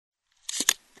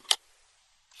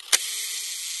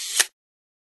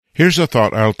Here's a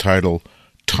thought I'll title,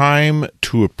 Time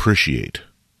to Appreciate.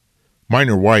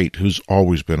 Minor White, who's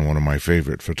always been one of my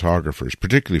favorite photographers,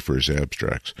 particularly for his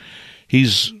abstracts,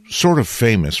 he's sort of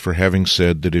famous for having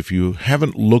said that if you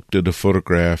haven't looked at a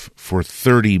photograph for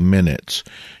 30 minutes,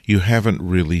 you haven't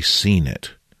really seen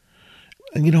it.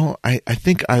 And, I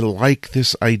think I like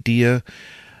this idea.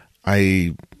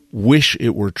 I wish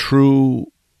it were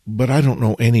true, but I don't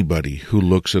know anybody who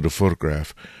looks at a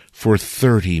photograph for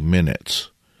 30 minutes.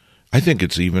 I think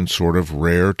it's even sort of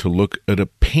rare to look at a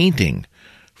painting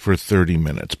for 30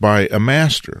 minutes by a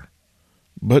master.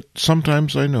 But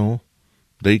sometimes I know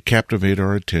they captivate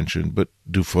our attention. But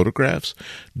do photographs?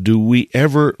 Do we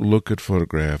ever look at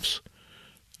photographs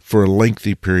for a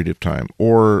lengthy period of time?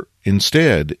 Or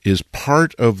instead, is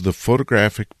part of the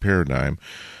photographic paradigm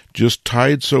just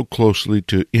tied so closely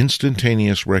to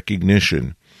instantaneous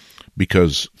recognition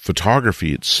because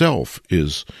photography itself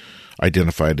is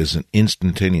identified as an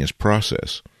instantaneous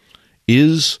process?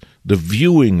 Is the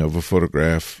viewing of a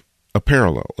photograph a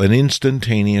parallel, an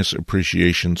instantaneous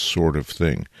appreciation sort of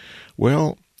thing?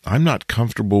 Well, I'm not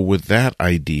comfortable with that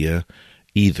idea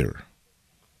either.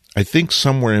 I think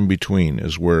somewhere in between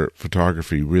is where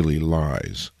photography really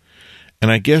lies. And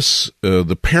I guess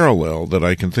the parallel that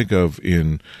I can think of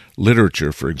in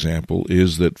literature, for example,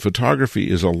 is that photography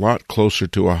is a lot closer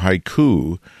to a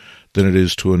haiku than it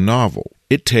is to a novel.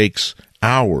 It takes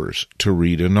hours to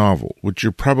read a novel, which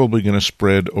you're probably going to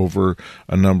spread over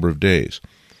a number of days.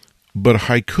 But a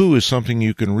haiku is something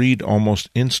you can read almost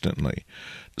instantly.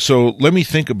 So let me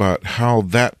think about how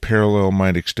that parallel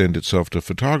might extend itself to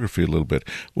photography a little bit.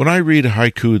 When I read a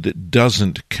haiku that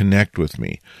doesn't connect with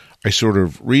me, I sort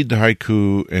of read the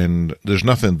haiku and there's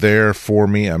nothing there for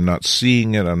me. I'm not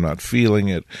seeing it. I'm not feeling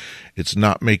it. It's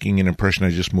not making an impression. I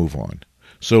just move on.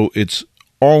 So it's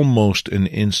almost an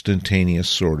instantaneous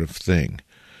sort of thing.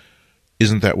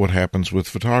 Isn't that what happens with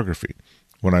photography?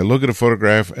 When I look at a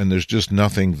photograph and there's just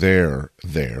nothing there,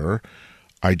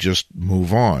 I just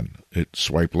move on. It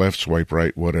swipe left, swipe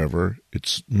right, whatever.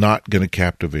 It's not going to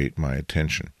captivate my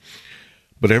attention.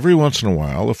 But every once in a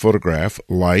while, a photograph,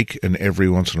 like an every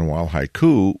once in a while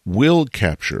haiku, will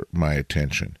capture my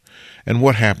attention. And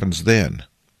what happens then?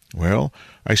 Well,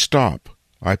 I stop.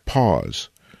 I pause.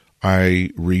 I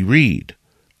reread.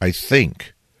 I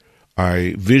think,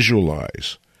 I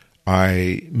visualize,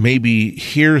 I maybe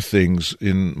hear things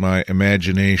in my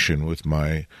imagination with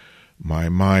my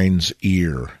mind's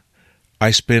ear.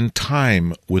 I spend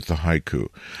time with the haiku.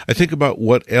 I think about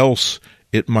what else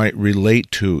it might relate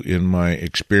to in my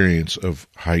experience of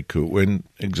haiku, and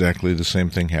exactly the same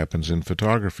thing happens in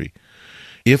photography.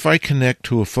 If I connect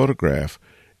to a photograph,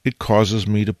 it causes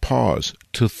me to pause,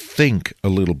 to think a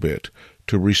little bit,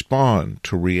 to respond,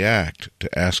 to react,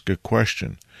 to ask a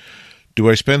question. Do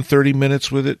I spend 30 minutes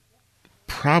with it?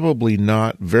 Probably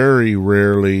not. Very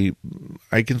rarely.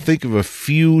 I can think of a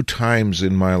few times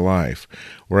in my life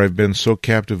where I've been so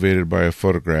captivated by a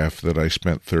photograph that I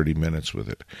spent 30 minutes with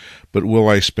it. But will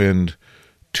I spend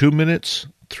 2 minutes,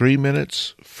 3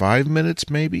 minutes, 5 minutes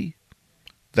maybe?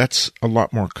 That's a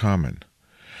lot more common.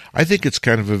 I think it's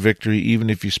kind of a victory even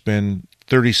if you spend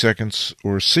 30 seconds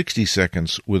or 60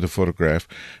 seconds with a photograph,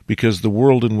 because the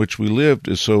world in which we lived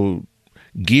is so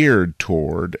geared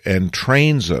toward and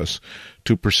trains us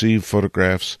to perceive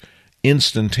photographs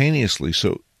instantaneously.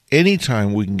 So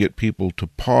anytime we can get people to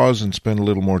pause and spend a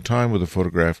little more time with a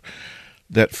photograph,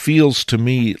 that feels to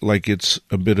me like it's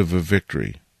a bit of a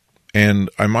victory. And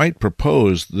I might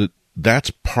propose that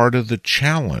that's part of the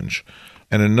challenge,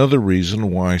 and another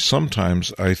reason why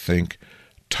sometimes I think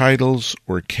titles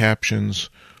or captions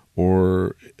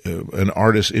or an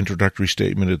artist's introductory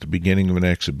statement at the beginning of an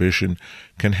exhibition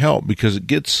can help, because it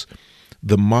gets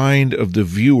the mind of the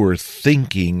viewer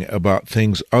thinking about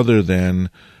things other than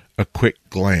a quick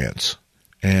glance.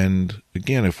 And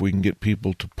again, if we can get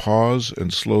people to pause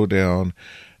and slow down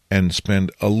and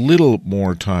spend a little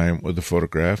more time with the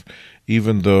photograph,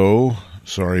 even though,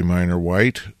 sorry, Minor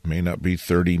White, may not be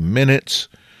 30 minutes,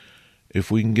 if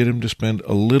we can get him to spend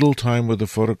a little time with the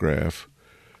photograph,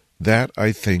 that,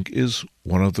 I think, is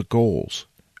one of the goals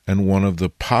and one of the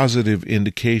positive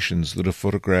indications that a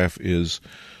photograph is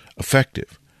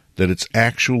effective, that it's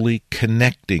actually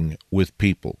connecting with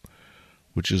people,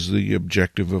 which is the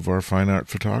objective of our fine art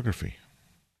photography.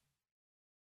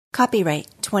 Copyright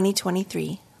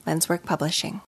 2023, Lenswork Publishing.